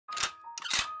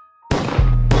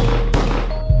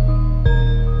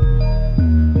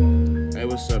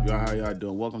What's up, y'all? How y'all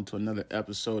doing? Welcome to another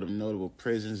episode of Notable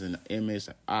Prisons and the Inmates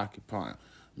that Occupy 'em.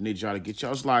 I need y'all to get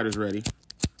y'all sliders ready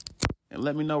and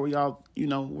let me know where y'all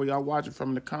watching from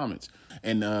in the comments.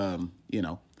 And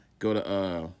go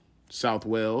to South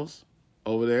Wales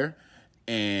over there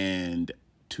and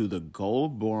to the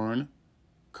Goulburn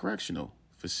Correctional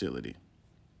Facility.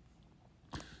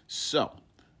 So,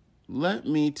 let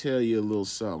me tell you a little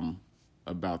something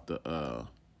about the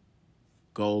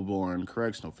Goulburn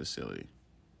Correctional Facility.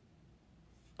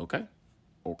 Okay.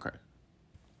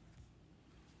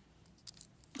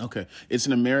 It's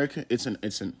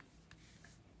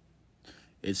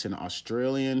an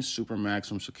Australian super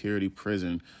maximum security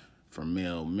prison for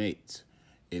male mates.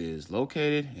 It is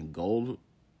located in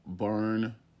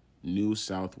Goulburn, New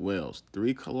South Wales,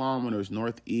 3 kilometers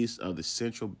northeast of the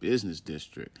Central Business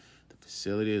District. The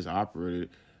facility is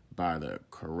operated by the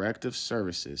Corrective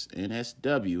Services,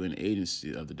 NSW, an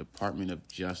agency of the Department of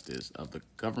Justice of the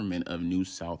Government of New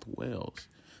South Wales.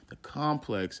 The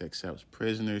complex accepts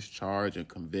prisoners charged and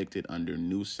convicted under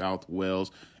New South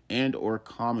Wales and or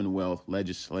Commonwealth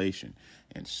legislation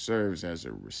and serves as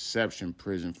a reception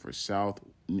prison for South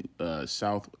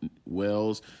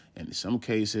Wales and in some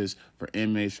cases for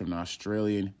inmates from the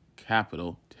Australian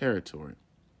Capital Territory.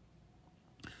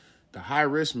 The High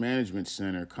Risk Management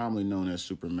Center, commonly known as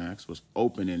Supermax, was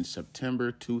opened in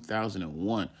September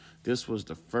 2001. This was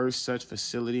the first such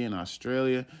facility in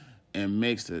Australia and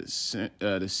makes the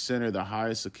center the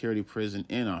highest security prison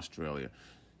in Australia.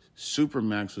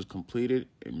 Supermax was completed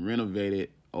and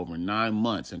renovated over 9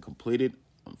 months and completed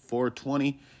on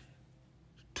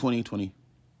 4/20/2020,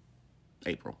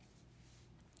 April.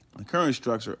 The current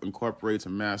structure incorporates a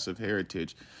massive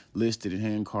heritage listed in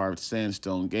hand-carved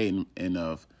sandstone gate and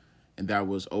that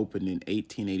was opened in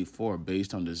 1884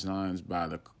 based on designs by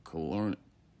the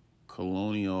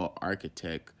colonial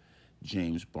architect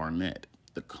James Barnett.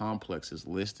 The complex is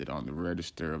listed on the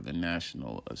Register of the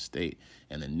National Estate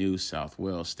and the New South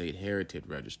Wales State Heritage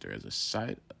Register as a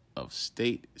site of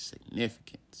state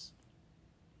significance.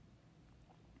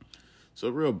 So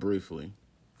real briefly,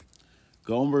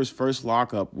 Goulburn's first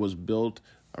lockup was built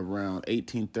around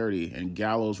 1830 and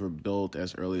gallows were built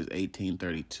as early as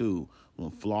 1832 when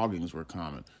floggings were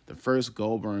common. The first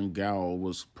Goulburn gaol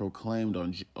was proclaimed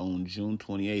on June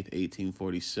 28,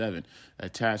 1847,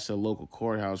 attached to the local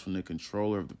courthouse when the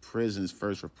controller of the prisons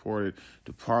first reported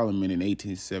to Parliament in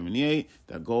 1878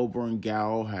 that Goulburn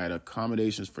gaol had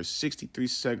accommodations for 63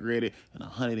 segregated and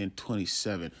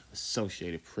 127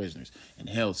 associated prisoners and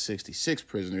held 66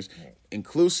 prisoners,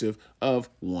 inclusive of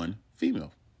 1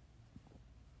 female.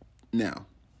 Now,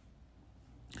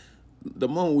 the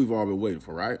moment we've all been waiting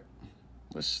for, right?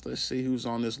 Let's see who's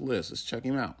on this list. Let's check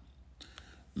him out.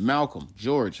 Malcolm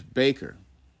George Baker.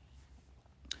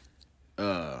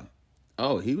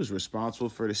 He was responsible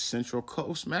for the Central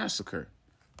Coast Massacre.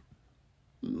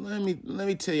 Let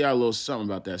me tell y'all a little something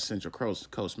about that Central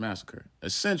Coast Massacre.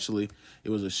 Essentially, it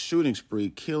was a shooting spree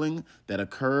killing that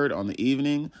occurred on the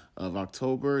evening of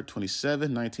October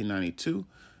 27, 1992.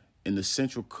 In the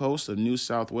Central Coast of New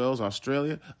South Wales,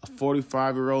 Australia, a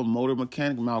 45-year-old motor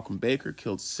mechanic, Malcolm Baker,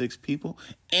 killed 6 people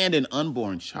and an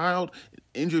unborn child,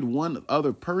 injured 1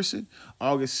 other person.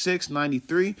 August 6,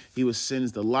 1993, he was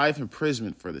sentenced to life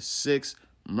imprisonment for the 6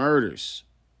 murders.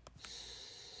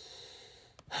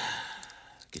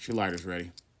 Get your lighters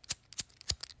ready.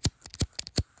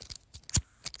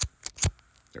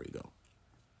 There we go.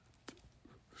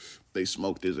 They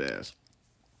smoked his ass.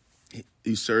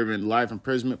 He's serving life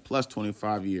imprisonment plus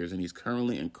 25 years, and he's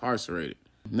currently incarcerated.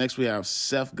 Next, we have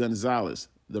Seth Gonzalez.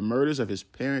 The murders of his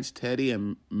parents, Teddy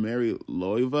and Mary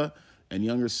Loiva, and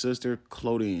younger sister,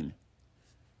 Claudine.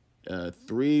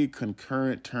 3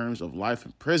 concurrent terms of life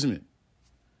imprisonment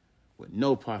with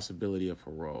no possibility of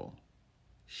parole.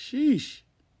 Sheesh.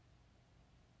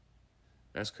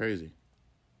 That's crazy.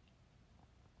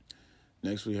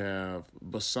 Next, we have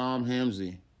Bassam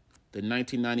Hamzy. The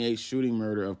 1998 shooting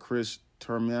murder of Chris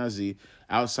Termazzi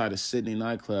outside a Sydney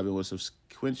nightclub and was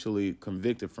subsequently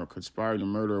convicted for conspiring to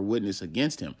murder a witness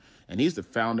against him. And he's the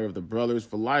founder of the Brothers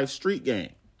for Life street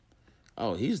gang.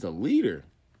 Oh, he's the leader.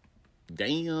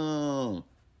 Damn.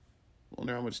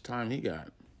 Wonder how much time he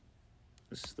got.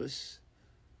 Let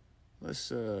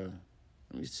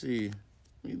me see.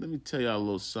 Let me tell y'all a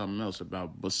little something else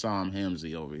about Bassam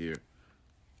Hamzy over here.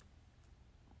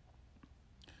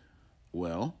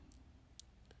 Well,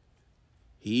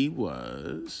 he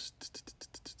was,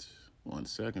 1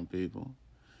 second, people.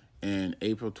 In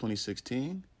April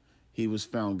 2016, he was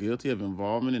found guilty of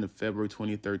involvement in the February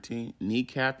 2013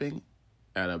 kneecapping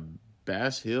at a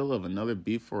Bass Hill of another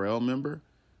B4L member,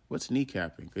 What's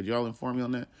kneecapping? Could y'all inform me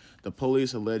on that? The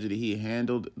police alleged that he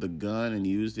handled the gun and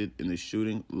used it in the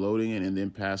shooting, loading it, and then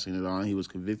passing it on. He was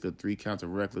convicted of 3 counts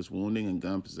of reckless wounding and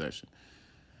gun possession.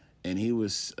 And he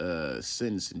was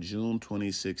sentenced in June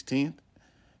 2016.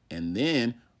 And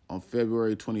then on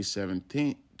February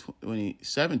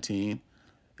 2017,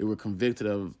 they were convicted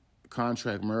of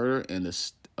contract murder and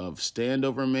of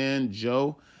Standover Man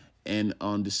Joe. And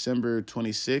on December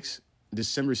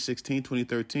 16,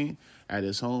 2013, at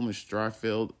his home in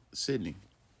Strathfield, Sydney.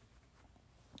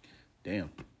 Damn.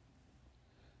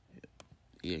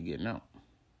 Yeah, getting out.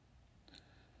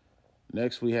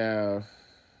 Next, we have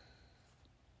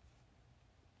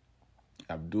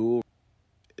Abdul.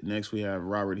 Next, we have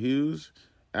Robert Hughes,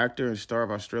 actor and star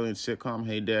of Australian sitcom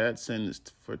Hey Dad,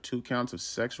 sentenced for 2 counts of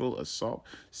sexual assault,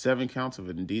 7 counts of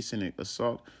indecent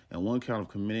assault, and 1 count of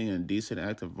committing an indecent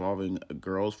act involving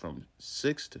girls from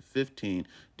 6 to 15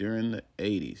 during the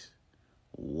 80s.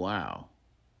 Wow.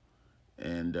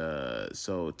 And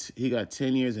so he got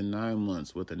 10 years and 9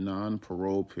 months with a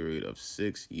non-parole period of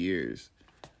 6 years.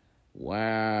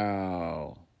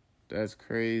 Wow. That's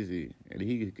crazy. And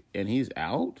he's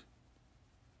out?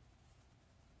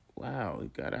 Wow, he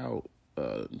got out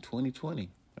in 2020.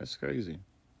 That's crazy.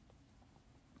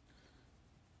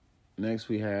 Next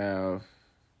we have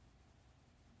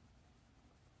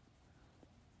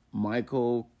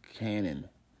Michael Cannon.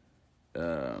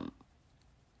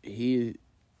 He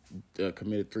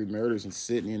committed 3 murders in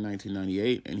Sydney in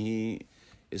 1998, and he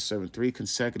is serving 3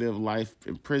 consecutive life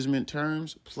imprisonment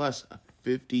terms plus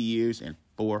 50 years and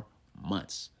 4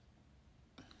 months.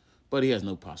 But he has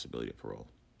no possibility of parole.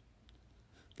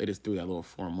 They just threw that little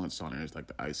 4 months on there. It's like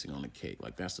the icing on the cake.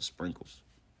 Like, that's the sprinkles.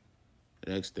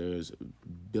 Next, there's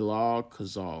Bilal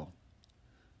Khazal.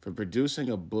 For producing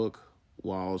a book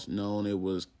whilst known it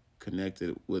was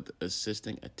connected with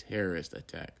assisting a terrorist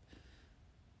attack.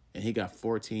 And he got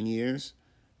 14 years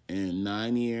and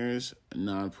 9 years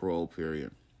non-parole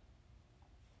period.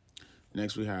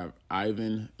 Next, we have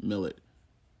Ivan Millet.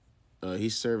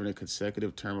 He's serving a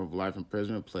consecutive term of life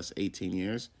imprisonment plus 18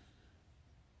 years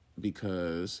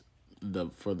because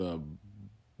for the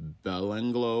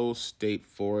Belanglo State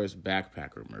Forest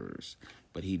backpacker murders.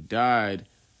 But he died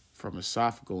from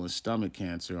esophageal and stomach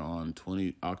cancer on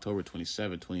October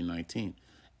 27, 2019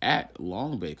 at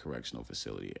Long Bay Correctional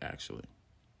Facility, actually.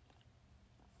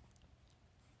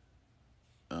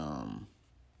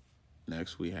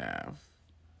 Next, we have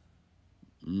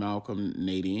Malcolm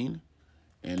Nadine,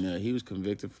 and he was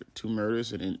convicted for 2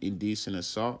 murders and an indecent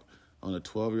assault on a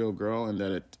 12-year-old girl and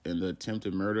the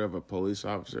attempted murder of a police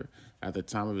officer. At the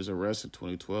time of his arrest in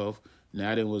 2012,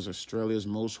 Nadine was Australia's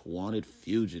most wanted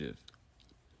fugitive,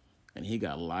 and he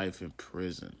got life in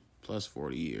prison plus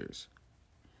 40 years.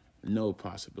 No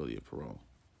possibility of parole.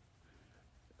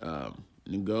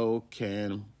 Ngo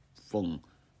Can Fung.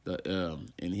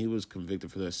 And he was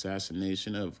convicted for the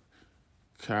assassination of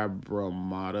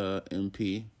Cabramatta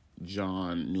MP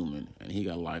John Newman, and he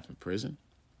got life in prison.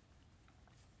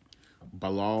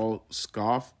 Bilal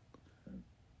Scoff.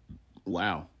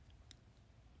 Wow.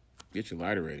 Get your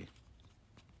lighter ready.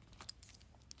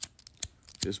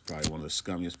 This is probably one of the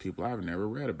scummiest people I've never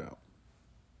read about.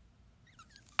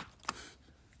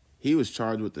 He was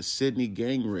charged with the Sydney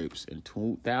gang rapes in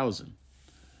 2000.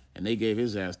 And they gave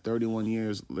his ass 31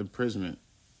 years imprisonment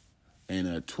and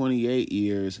a 28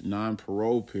 years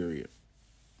non-parole period.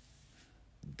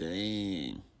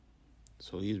 Dang.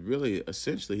 So he's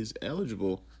he's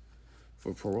eligible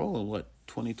for parole in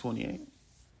 2028?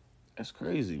 That's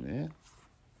crazy, man.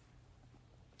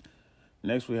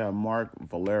 Next, we have Mark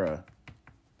Valera.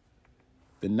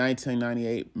 The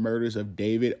 1998 murders of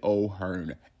David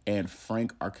O'Hearn and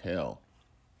Frank Arkell.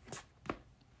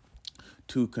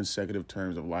 2 consecutive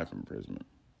terms of life imprisonment.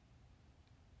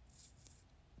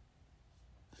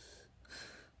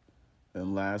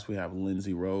 And last, we have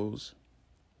Lindsay Rose.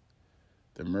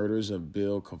 The murders of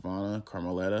Bill Kavanaugh,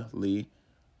 Carmeletta Lee,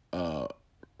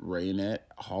 Raynette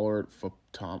Hollard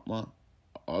Fatama,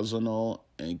 Ozanol,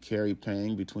 and Carrie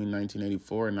Pang between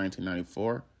 1984 and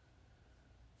 1994.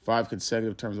 5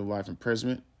 consecutive terms of life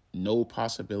imprisonment. No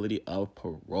possibility of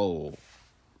parole.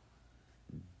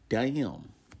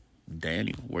 Damn.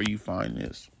 Daniel, where you find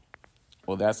this?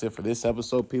 Well, that's it for this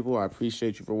episode, people. I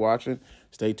appreciate you for watching.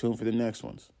 Stay tuned for the next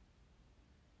ones.